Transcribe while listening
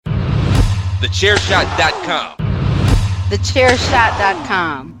TheChairshot.com.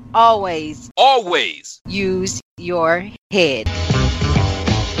 TheChairshot.com. Always use your head.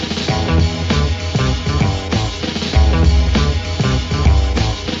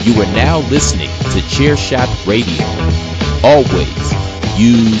 You are now listening to Chairshot Radio. Always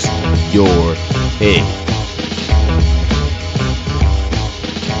use your head.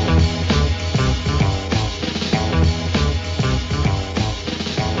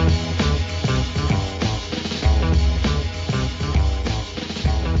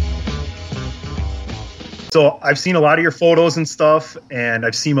 So I've seen a lot of your photos and stuff, and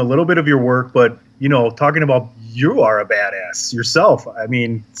I've seen a little bit of your work, but, you know, talking about you are a badass yourself. I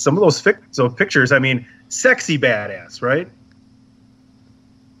mean, some of those pictures, I mean, sexy badass, right?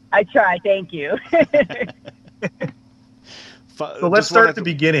 I try. Thank you. So let's start at the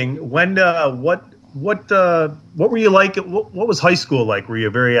beginning. When, what were you like? What was high school like? Were you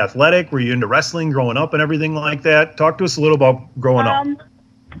very athletic? Were you into wrestling growing up and everything like that? Talk to us a little about growing up.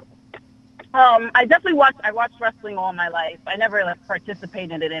 I definitely watched wrestling all my life. I never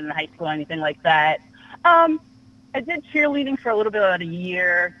participated in high school or anything like that. I did cheerleading for a little bit about a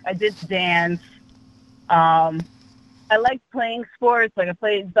year. I did dance. I liked playing sports. Like I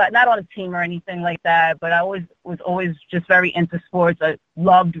played, but not on a team or anything like that. But I was always just very into sports. I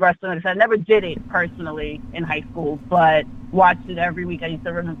loved wrestling. I never did it personally in high school, but watched it every week. I used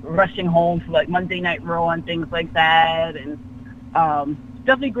to remember rushing home for like Monday Night Raw and things like that. And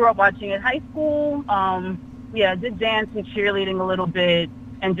definitely grew up watching it. High school, I did dance and cheerleading a little bit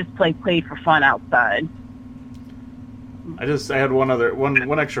and just played for fun outside. I had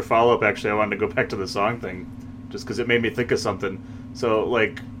one extra follow-up, actually. I wanted to go back to the song thing just because it made me think of something. So,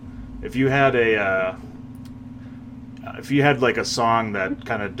 like, if you had a song that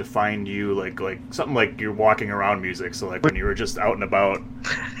kind of defined you, like something like your walking around music, so like when you were just out and about,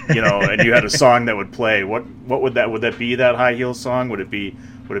 you know, and you had a song that would play, what would that be? That high heel song? Would it be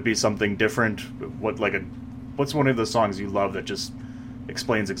something different? What's one of the songs you love that just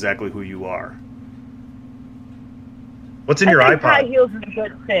explains exactly who you are? What's in your iPod? High heels is a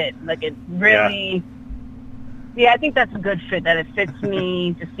good fit. Like it really. Yeah, I think that's a good fit. That it fits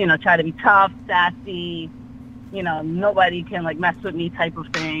me. Just try to be tough, sassy. Nobody can mess with me type of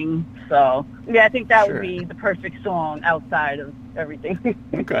thing. So yeah, I think that would be the perfect song outside of everything.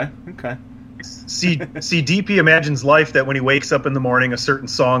 Okay. See, DP imagines life that when he wakes up in the morning, a certain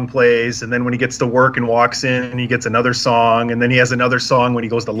song plays, and then when he gets to work and walks in, he gets another song, and then he has another song when he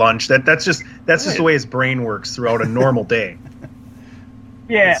goes to lunch. That's just the way his brain works throughout a normal day.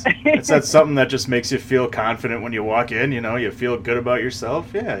 Yeah, it's that something that just makes you feel confident when you walk in. You feel good about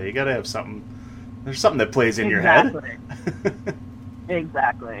yourself. Yeah, you got to have something. There's something that plays in your head.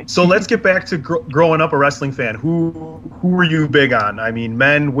 Exactly. So let's get back to growing up a wrestling fan. Who were you big on? I mean,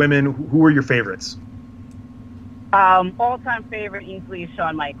 men, women. Who were your favorites? All-time favorite easily is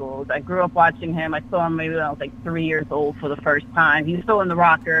Shawn Michaels. I grew up watching him. I saw him maybe when I was 3 years old for the first time. He was still in the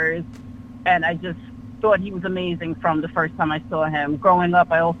Rockers, and I just thought he was amazing from the first time I saw him. Growing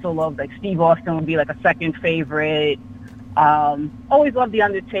up, I also loved Steve Austin would be a second favorite. Always loved The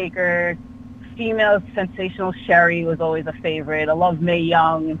Undertaker. Female sensational Sherry was always a favorite. I love Mae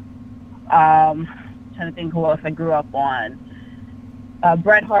Young. Trying to think who else I grew up on.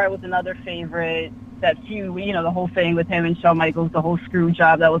 Bret Hart was another favorite. That feud, the whole thing with him and Shawn Michaels, the whole screw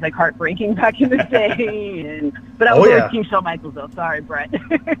job, that was heartbreaking back in the day. But I was always Team Shawn Michaels, though. Sorry, Bret.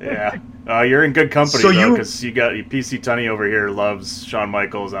 Yeah, you're in good company though, because you got PC Tunney over here loves Shawn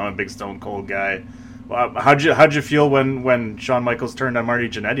Michaels. I'm a big Stone Cold guy. How'd you feel when Shawn Michaels turned on Marty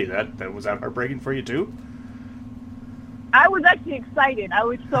Jannetty? Was that heartbreaking for you too? I was actually excited. I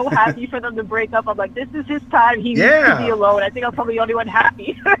was so happy for them to break up. I'm like, this is his time. He needs to be alone. I think I'm probably the only one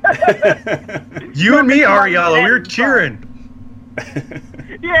happy. You and me, Ariela, we were cheering.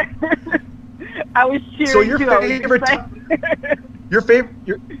 Yeah, I was cheering. So your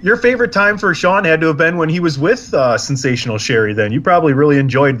favorite time for Shawn had to have been when he was with Sensational Sherry. Then you probably really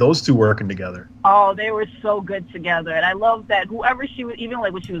enjoyed those two working together. Oh, they were so good together, and I love that whoever she was, even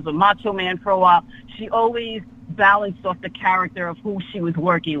when she was a Macho Man for a while, she always balanced off the character of who she was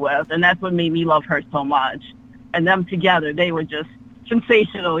working with, and that's what made me love her so much. And them together, they were just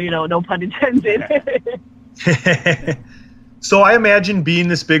sensational, no pun intended. So I imagine being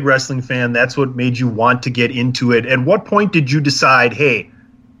this big wrestling fan, that's what made you want to get into it. At what point did you decide, hey,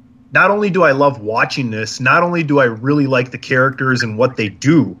 not only do I love watching this, not only do I really like the characters and what they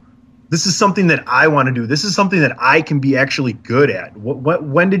do, this is something that I want to do. This is something that I can be actually good at.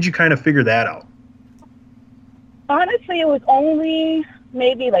 When did you kind of figure that out? Honestly, it was only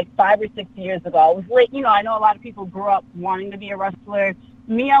maybe 5 or 6 years ago. I was late. I know a lot of people grew up wanting to be a wrestler.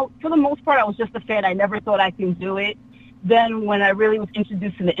 for the most part, I was just a fan. I never thought I could do it. Then when I really was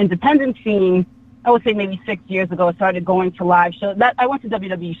introduced to the independent scene, I would say maybe 6 years ago, I started going to live shows. I went to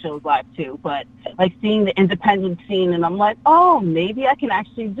WWE shows live too, but like seeing the independent scene, and I'm like, oh, maybe I can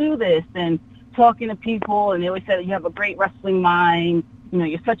actually do this. And talking to people, and they always said, you have a great wrestling mind. You know,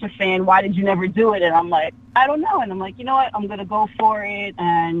 you're such a fan. Why did you never do it? And I'm like, I don't know. And I'm like, you know what? I'm going to go for it.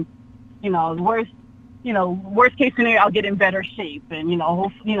 And, worst case scenario, I'll get in better shape. And,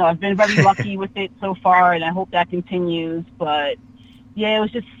 I've been very lucky with it so far, and I hope that continues. But, yeah, it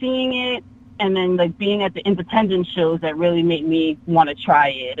was just seeing it. And then, like, being at the independent shows that really made me want to try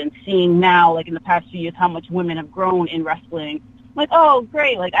it. And seeing now, like, in the past few years, how much women have grown in wrestling. I'm like, oh,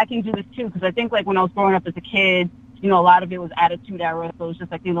 great. Like, I can do this, too. Because I think, like, when I was growing up as a kid, a lot of it was Attitude Era. So it was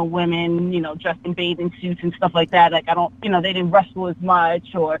just, like, women, dressed in bathing suits and stuff like that. Like, they didn't wrestle as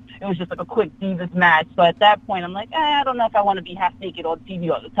much. Or it was just, like, a quick divas match. So at that point, I'm like, I don't know if I want to be half naked on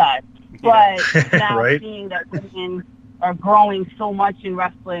TV all the time. But now right? Seeing that women are growing so much in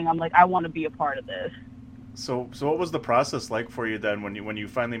wrestling, I'm like, I want to be a part of this. So what was the process like for you then when you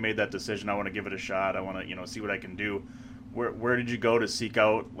finally made that decision? I want to give it a shot. I want to see what I can do. Where did you go to seek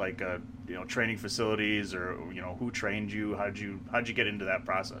out like training facilities, or who trained you? How'd you get into that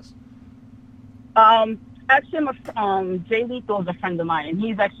process? Actually, Jay Lethal is a friend of mine, and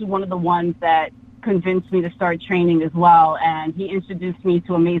he's actually one of the ones that convinced me to start training as well. And he introduced me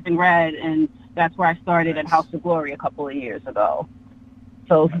to Amazing Red, and that's where I started at House of Glory a couple of years ago.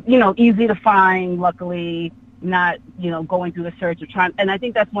 So, easy to find, luckily, not, going through the search of trying. And I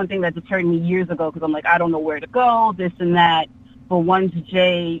think that's one thing that deterred me years ago, because I'm like, I don't know where to go, this and that. But once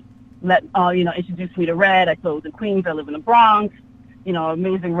Jay introduced me to Red, I thought it was in Queens, I live in the Bronx.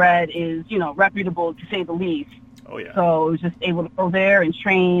 Amazing Red is, reputable to say the least. Oh, yeah. So I was just able to go there and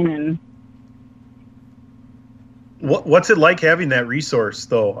train. And what's it like having that resource,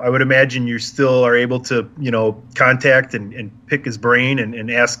 though? I would imagine you still are able to, contact and pick his brain and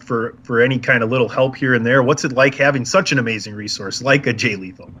ask for any kind of little help here and there. What's it like having such an amazing resource like a Jay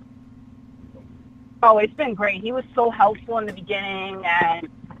Lethal? Oh, it's been great. He was so helpful in the beginning, and,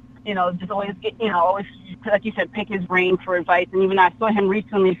 just always always, like you said, pick his brain for advice. And even I saw him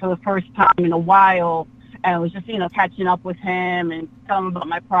recently for the first time in a while, and I was just, catching up with him and telling him about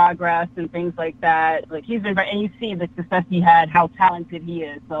my progress and things like that. Like, he's been very, and you see the success he had, how talented he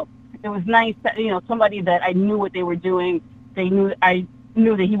is. So it was nice that, somebody that I knew what they were doing, I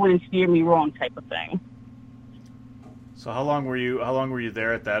knew that he wouldn't steer me wrong, type of thing. So how long were you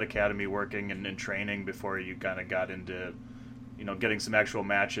there at that academy working and training before you kind of got into, getting some actual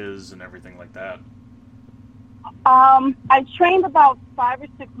matches and everything like that? I trained about 5 or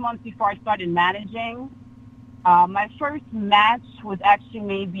 6 months before I started managing. My first match was actually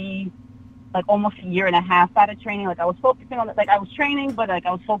maybe like almost a year and a half out of training. Like, I was focusing on I was training, but like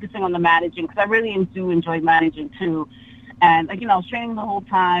I was focusing on the managing, because I really do enjoy managing too. And like, I was training the whole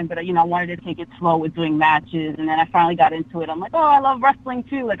time, but I wanted to take it slow with doing matches. And then I finally got into it. I'm like, oh, I love wrestling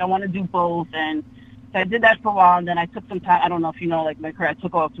too. Like, I want to do both. And so I did that for a while. And then I took some time. I don't know if like my career, I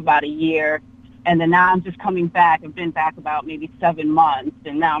took off for about a year. And then now I'm just coming back. I've been back about maybe 7 months.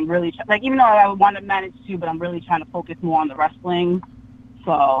 And now I'm really, even though I want to manage too, but I'm really trying to focus more on the wrestling.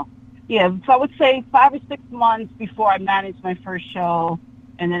 So, yeah, so I would say 5 or 6 months before I managed my first show.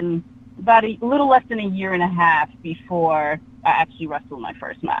 And then about a little less than a year and a half before I actually wrestled my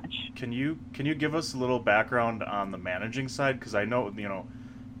first match. Can you give us a little background on the managing side? Because I know,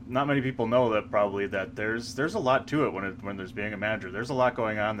 not many people know that there's a lot to it when there's being a manager. There's a lot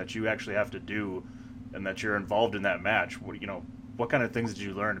going on that you actually have to do, and that you're involved in that match. What kind of things did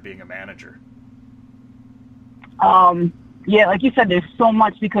you learn being a manager? Yeah, like you said, there's so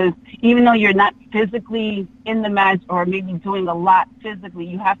much, because even though you're not physically in the match or maybe doing a lot physically,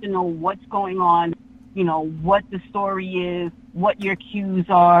 you have to know what's going on, what the story is, what your cues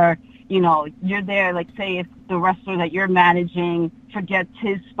are. You're there, like, say if the wrestler that you're managing forgets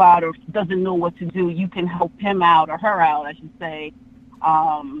his spot or doesn't know what to do, you can help him out, or her out, I should say.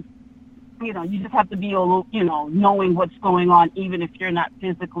 You just have to be, knowing what's going on, even if you're not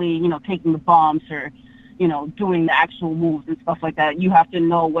physically, taking the bumps or, doing the actual moves and stuff like that. You have to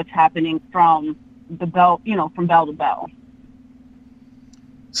know what's happening from the bell, from bell to bell.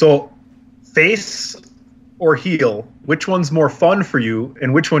 So, face or heel, which one's more fun for you,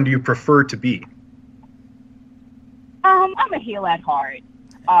 and which one do you prefer to be? I'm a heel at heart.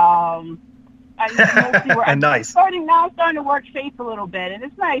 Nice. I'm starting to work face a little bit, and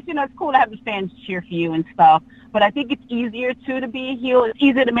it's nice. It's cool to have the fans cheer for you and stuff. But I think it's easier to be a heel. It's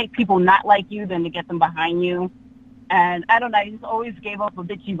easier to make people not like you than to get them behind you. And I don't know, I just always gave off a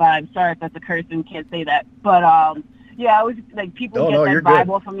bitchy vibe. Sorry if that's a curse and can't say that. But Yeah, I was like, people get that vibe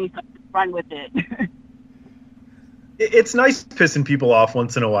off of me, so I run with it. It's nice pissing people off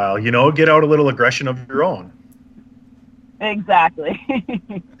once in a while, you know, get out a little aggression of your own. Exactly.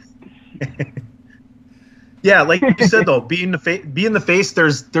 Yeah, like you said though, being the face,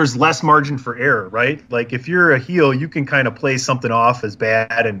 there's less margin for error, right? Like if you're a heel, you can kind of play something off as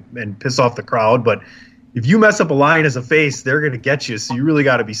bad and piss off the crowd, but if you mess up a line as a face, they're going to get you. So you really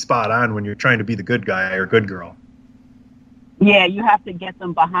got to be spot on when you're trying to be the good guy or good girl. Yeah, you have to get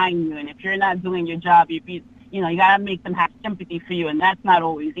them behind you, and if you're not doing your job, you got to make them have sympathy for you, and that's not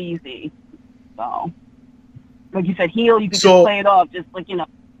always easy. So, like you said, heel, you can just play it off, just like,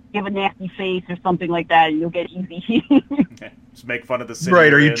 give a nasty face or something like that, and you'll get easy. Just make fun of the city.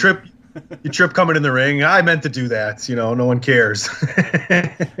 Right, or you trip coming in the ring. I meant to do that. No one cares.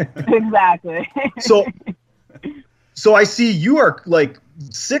 Exactly. So I see you are like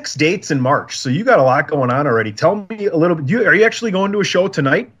 6 dates in March, so you got a lot going on already. Tell me a little bit. Are you actually going to a show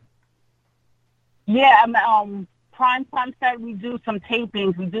tonight? Yeah, Prime Time said we do some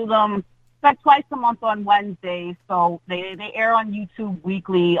tapings. We do them like twice a month on Wednesdays. So they air on YouTube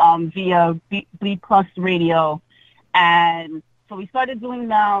weekly via B Plus Radio. And so we started doing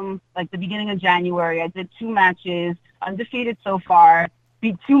them like the beginning of January. I did 2 matches, undefeated so far.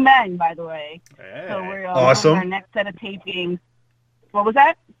 Beat 2 men, by the way. Hey. So we're awesome. doing our next set of tapings. What was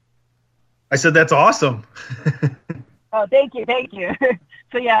that? I said that's awesome. Oh, thank you.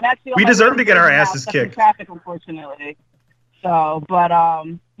 So yeah, I'm actually. We deserve to get our asses kicked. Traffic, unfortunately. So, but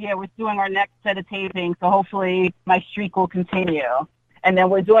yeah, we're doing our next set of taping. So hopefully my streak will continue. And then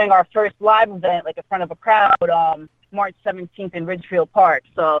we're doing our first live event, like in front of a crowd, March 17th in Ridgefield Park.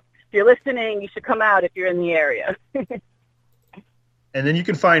 So if you're listening, you should come out if you're in the area. And then you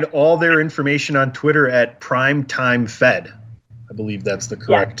can find all their information on Twitter at PrimetimeFed. I believe that's the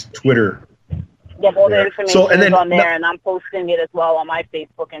correct Twitter. Yep, all the information is on there, and I'm posting it as well on my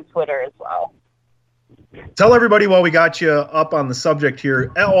Facebook and Twitter as well. Tell everybody while we got you up on the subject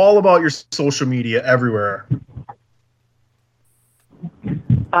here, all about your social media everywhere.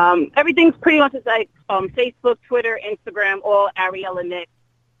 Everything's pretty much like Facebook, Twitter, Instagram, all Ariela Nick.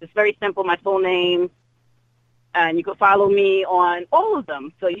 It's very simple, my full name. And you can follow me on all of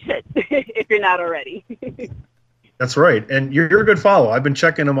them, so you should, if you're not already. That's right, and you're a good follow. I've been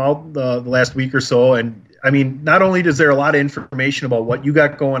checking them out the last week or so, and I mean, not only is there a lot of information about what you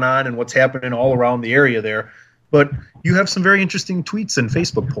got going on and what's happening all around the area there, but you have some very interesting tweets and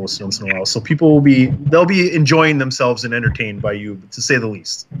Facebook posts once in a while, so people they'll be enjoying themselves and entertained by you, to say the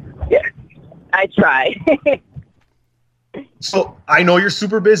least. Yeah, I try. So I know you're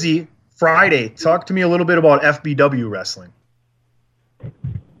super busy. Friday, talk to me a little bit about FBW wrestling.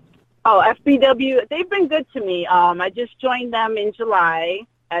 Oh, FBW, they've been good to me. I just joined them in July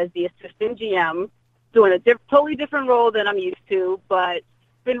as the assistant GM, doing a totally different role than I'm used to, but it's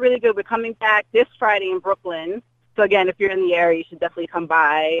been really good. We're coming back this Friday in Brooklyn. So, again, if you're in the area, you should definitely come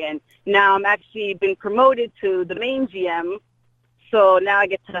by. And now I'm actually been promoted to the main GM, so now I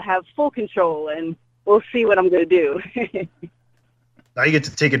get to have full control, and we'll see what I'm going to do. Now you get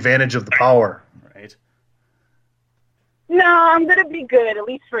to take advantage of the power. Right. No, I'm going to be good, at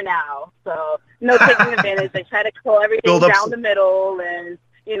least for now. So, no taking advantage. I try to control everything down the middle and,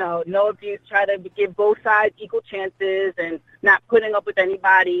 no abuse. Try to give both sides equal chances and not putting up with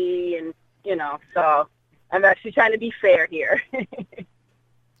anybody. And, so I'm actually trying to be fair here.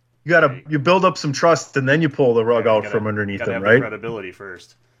 You build up some trust and then you pull the rug out from underneath them, right? The credibility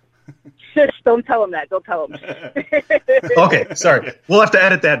first. Shush, don't tell him that. Don't tell him. Okay, sorry. We'll have to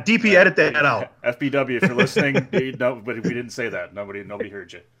edit that. DP, edit that out. FBW, if you're listening, no, but we didn't say that. Nobody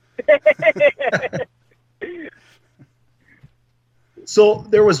heard you. So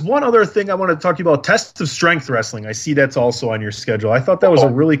there was one other thing I wanted to talk to you about, Test of Strength Wrestling. I see that's also on your schedule. I thought that was a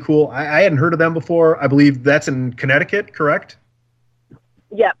really cool. I hadn't heard of them before. I believe that's in Connecticut, correct?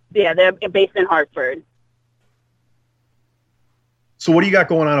 Yep. Yeah, they're based in Hartford. So what do you got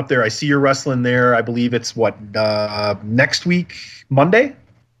going on up there? I see you're wrestling there. I believe it's next week, Monday?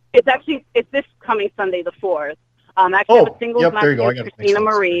 It's this coming Sunday, the 4th. Actually, I have a singles match with Christina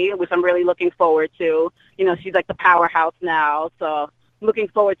Marie, which I'm really looking forward to. She's like the powerhouse now, so looking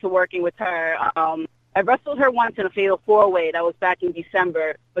forward to working with her. I wrestled her once in a fatal 4-way. That was back in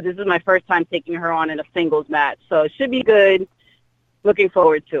December, but this is my first time taking her on in a singles match, so it should be good. Looking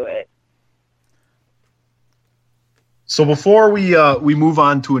forward to it. So before we move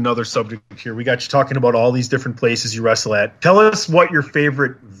on to another subject here, we got you talking about all these different places you wrestle at. Tell us what your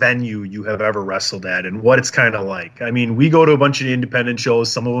favorite venue you have ever wrestled at and what it's kind of like. I mean, we go to a bunch of independent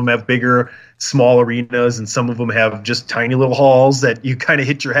shows. Some of them have bigger, small arenas, and some of them have just tiny little halls that you kind of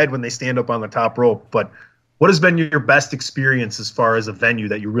hit your head when they stand up on the top rope. But What has been your best experience as far as a venue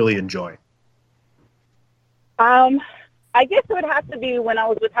that you really enjoy? I guess it would have to be when I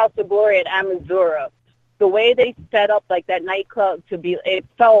was with House of Glory at Amazura. The way they set up like that nightclub it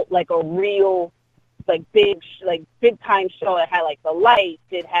felt like a real, big time show. It had like the lights.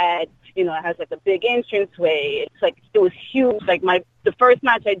 It had, it has like a big entranceway. It's like, it was huge. Like the first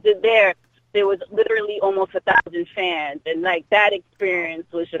match I did there was literally almost 1,000 fans. And like that experience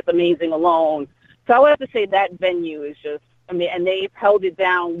was just amazing alone. So I would have to say that venue is just, and they've held it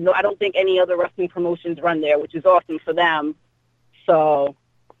down. No, I don't think any other wrestling promotions run there, which is awesome for them. So,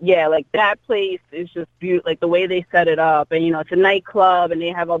 yeah, like that place is just beautiful. Like the way they set it up, and it's a nightclub, and they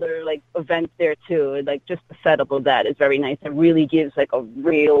have other like events there too. Like just the setup of that is very nice. It really gives like a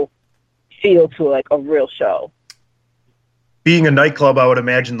real feel to like a real show. Being a nightclub, I would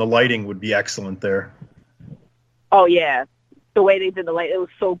imagine the lighting would be excellent there. Oh yeah. The way they did the light, it was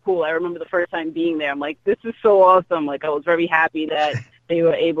so cool. I remember the first time being there. I'm like, this is so awesome. Like, I was very happy that they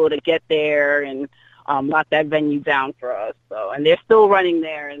were able to get there and lock that venue down for us. So, and they're still running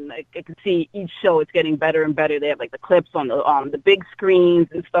there, and like, I can see each show it's getting better and better. They have like the clips on the big screens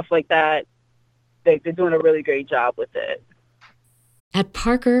and stuff like that. They're doing a really great job with it. At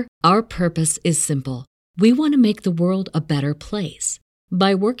Parker, our purpose is simple. We want to make the world a better place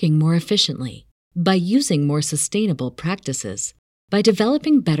by working more efficiently, by using more sustainable practices, by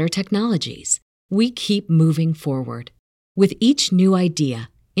developing better technologies. We keep moving forward. With each new idea,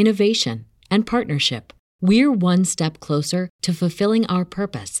 innovation, and partnership, we're one step closer to fulfilling our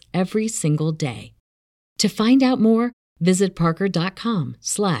purpose every single day. To find out more, visit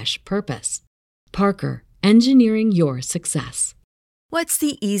parker.com/purpose. Parker, engineering your success. What's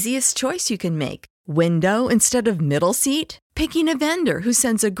the easiest choice you can make? Window instead of middle seat? Picking a vendor who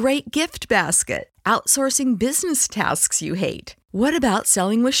sends a great gift basket? Outsourcing business tasks you hate? What about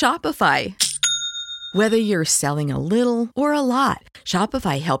selling with Shopify? Whether you're selling a little or a lot,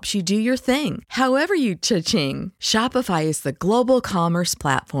 Shopify helps you do your thing, however you cha-ching. Shopify is the global commerce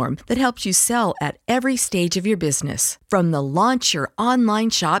platform that helps you sell at every stage of your business. From the launch your online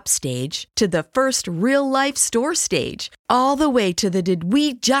shop stage to the first real-life store stage, all the way to the did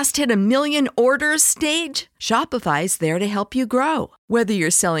we just hit 1 million orders stage. Shopify's there to help you grow. Whether you're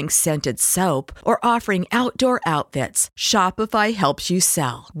selling scented soap or offering outdoor outfits, Shopify helps you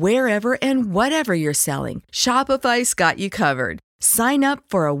sell. Wherever and whatever you're selling, Shopify's got you covered. Sign up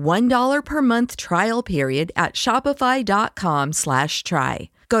for a $1 per month trial period at shopify.com/try.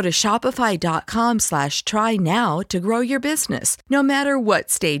 Go to shopify.com/try now to grow your business, no matter what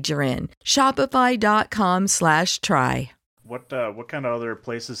stage you're in. Shopify.com/try. What kind of other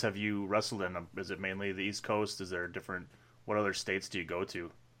places have you wrestled in? Is it mainly the East Coast? Is there different? What other states do you go to?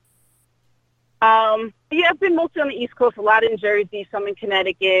 Yeah, I've been mostly on the East Coast, a lot in Jersey, some in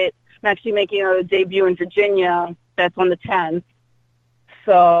Connecticut. I'm actually making a debut in Virginia. That's on the 10th.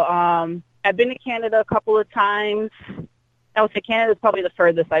 So I've been to Canada a couple of times. I would say Canada is probably the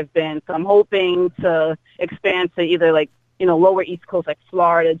furthest I've been. So I'm hoping to expand to either lower East Coast, like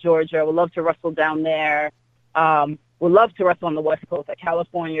Florida, Georgia. I would love to wrestle down there. Would love to wrestle on the West Coast. Like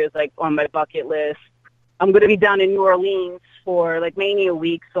California is like on my bucket list. I'm going to be down in New Orleans for like Mania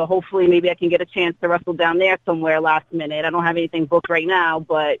week, so hopefully maybe I can get a chance to wrestle down there somewhere last minute. I don't have anything booked right now,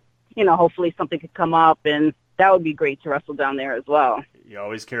 but hopefully something could come up, and that would be great to wrestle down there as well. You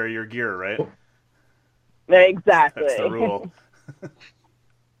always carry your gear, right? Exactly. That's the rule.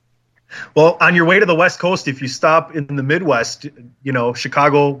 Well, on your way to the West Coast, if you stop in the Midwest,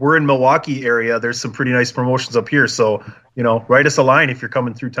 Chicago, we're in Milwaukee area. There's some pretty nice promotions up here. So, write us a line if you're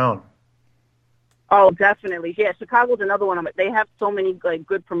coming through town. Oh, definitely. Yeah, Chicago's another one. They have so many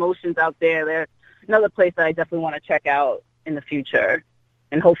good promotions out there. They're another place that I definitely want to check out in the future.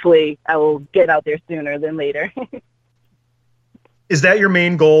 And hopefully I will get out there sooner than later. Is that your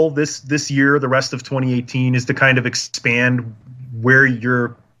main goal this year, the rest of 2018, is to kind of expand where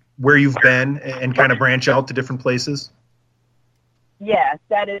you've been and kind of branch out to different places? Yes,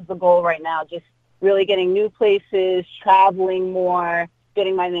 that is the goal right now. Just really getting new places, traveling more,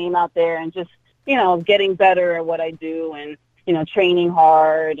 getting my name out there, and just, getting better at what I do and, training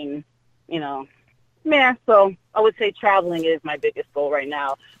hard and, so I would say traveling is my biggest goal right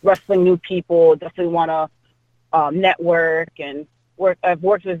now. Wrestling new people, definitely want to network and work. I've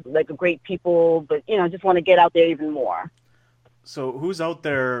worked with great people, but, just want to get out there even more. So who's out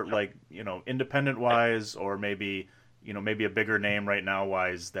there, independent wise, or maybe a bigger name right now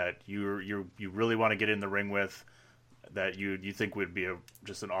wise that you really want to get in the ring with, that you think would be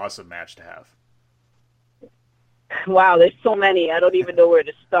just an awesome match to have? Wow, there's so many. I don't even know where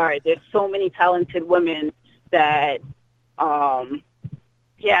to start. There's so many talented women that,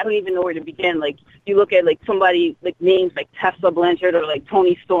 I don't even know where to begin. Like, you look at, like, somebody, like, names like Tessa Blanchard or, like,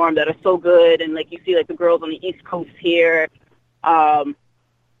 Toni Storm that are so good, and, like, you see, like, the girls on the East Coast here.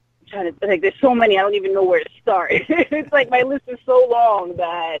 There's so many, I don't even know where to start. It's like my list is so long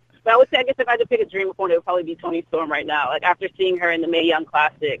that, but I would say, I guess if I had to pick a dream opponent, it would probably be Toni Storm right now. Like, after seeing her in the Mae Young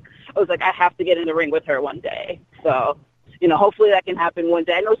Classic, I was like, I have to get in the ring with her one day. So, hopefully that can happen one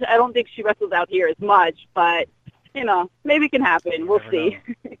day. I don't think she wrestles out here as much, but, maybe it can happen. We'll see.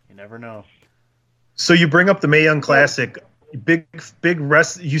 You never know. So you bring up the Mae Young Classic. Big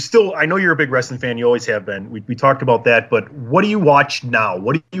I know you're a big wrestling fan. You always have been. We talked about that, but what do you watch now?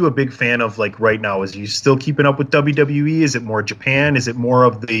 What are you a big fan of, like, right now? Is you still keeping up with WWE? Is it more Japan? Is it more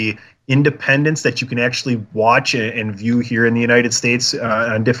of the independents that you can actually watch and view here in the United States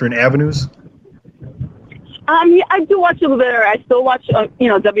on different avenues? Yeah, I do watch a little bit. I still watch,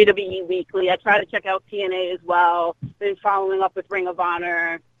 WWE Weekly. I try to check out TNA as well. Been following up with Ring of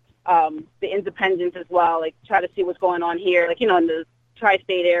Honor. The independents as well, like, try to see what's going on here, like, in the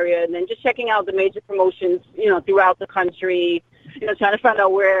tri-state area, and then just checking out the major promotions, throughout the country, trying to find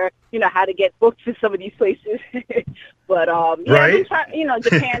out where, how to get booked to some of these places. But, right.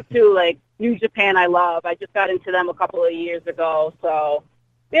 Japan too, like, New Japan I love. I just got into them a couple of years ago, so,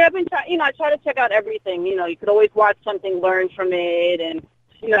 yeah, I've been trying, I try to check out everything, you could always watch something, learn from it, and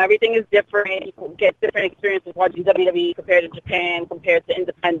everything is different. You can get different experiences watching WWE compared to Japan, compared to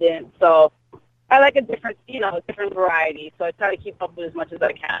independent. So I like a different variety. So I try to keep up with as much as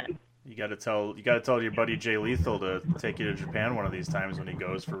I can. You got to tell your buddy Jay Lethal to take you to Japan one of these times when he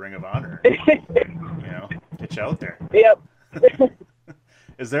goes for Ring of Honor. Get you out there. Yep.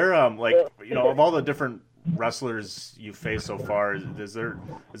 Is there of all the different wrestlers you face so far, is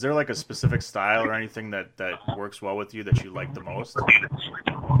there like a specific style or anything that works well with you that you like the most?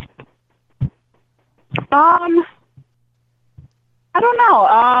 I don't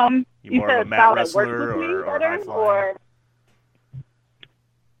know. You more of a mat wrestler or high flying?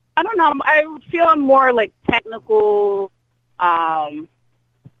 I don't know. I feel I'm more like technical. I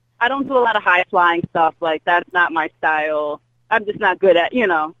don't do a lot of high flying stuff. Like, that's not my style. I'm just not good at,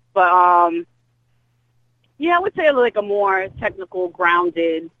 but yeah, I would say like a more technical,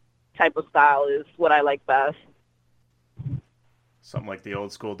 grounded type of style is what I like best. Something like the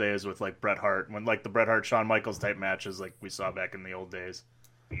old school days with, like, Bret Hart, when, like, the Bret Hart Shawn Michaels type matches like we saw back in the old days.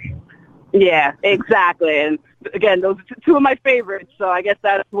 Yeah, exactly. And again, those are two of my favorites, so I guess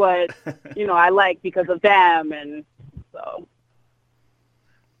that's what I like because of them. And so,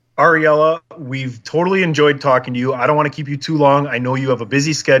 Ariela, we've totally enjoyed talking to you. I don't want to keep you too long. I know you have a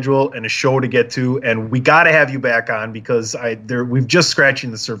busy schedule and a show to get to, and we got to have you back on because we've just scratching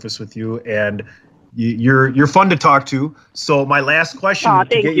the surface with you, and you're fun to talk to. So my last question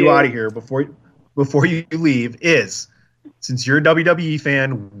to get you out of here before you leave is, since you're a WWE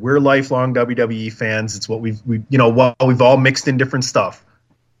fan, we're lifelong WWE fans. It's what we've all mixed in different stuff.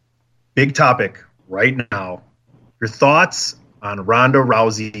 Big topic right now. Your thoughts on Ronda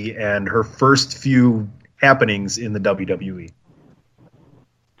Rousey and her first few happenings in the WWE.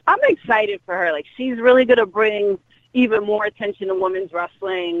 I'm excited for her. Like, she's really going to bring even more attention to women's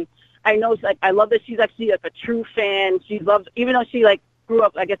wrestling. I know, like, I love that she's actually, like, a true fan. She loves, even though she, like, grew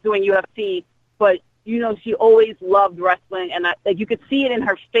up, I guess, doing UFC, but, she always loved wrestling. And, you could see it in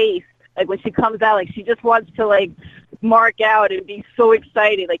her face. Like, when she comes out, like, she just wants to, like, mark out and be so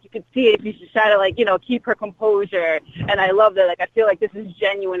excited. Like, you could see it. She's just trying to, like, keep her composure. And I love that. Like, I feel like this is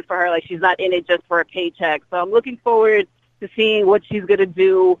genuine for her. Like, she's not in it just for a paycheck. So I'm looking forward to seeing what she's going to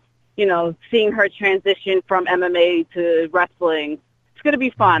do, seeing her transition from MMA to wrestling. It's going to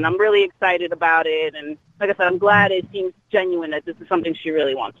be fun. I'm really excited about it. And like I said, I'm glad it seems genuine that this is something she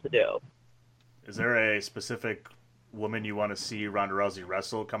really wants to do. Is there a specific woman you want to see Ronda Rousey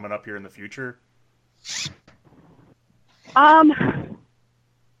wrestle coming up here in the future? I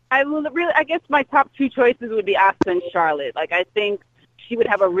guess my top two choices would be Asuka and Charlotte. Like, I think she would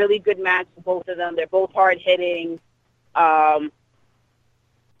have a really good match with both of them. They're both hard hitting. I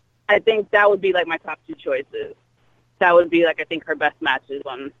think that would be like my top two choices. That would be, like, I think her best matches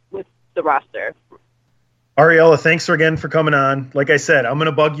with the roster. Ariela, thanks again for coming on. Like I said, I'm going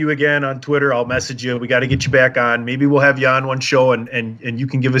to bug you again on Twitter. I'll message you. We got to get you back on. Maybe we'll have you on one show and you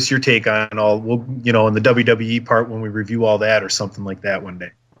can give us your take on in the WWE part when we review all that or something like that one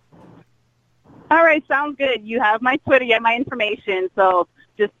day. All right. Sounds good. You have my Twitter, you have my information. So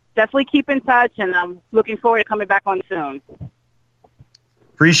just definitely keep in touch, and I'm looking forward to coming back on soon.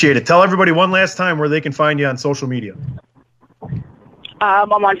 Appreciate it. Tell everybody one last time where they can find you on social media.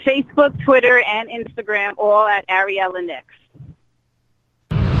 I'm on Facebook, Twitter, and Instagram, all at Ariela Nix.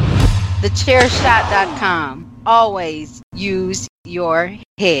 TheChairshot.com. always use your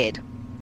head.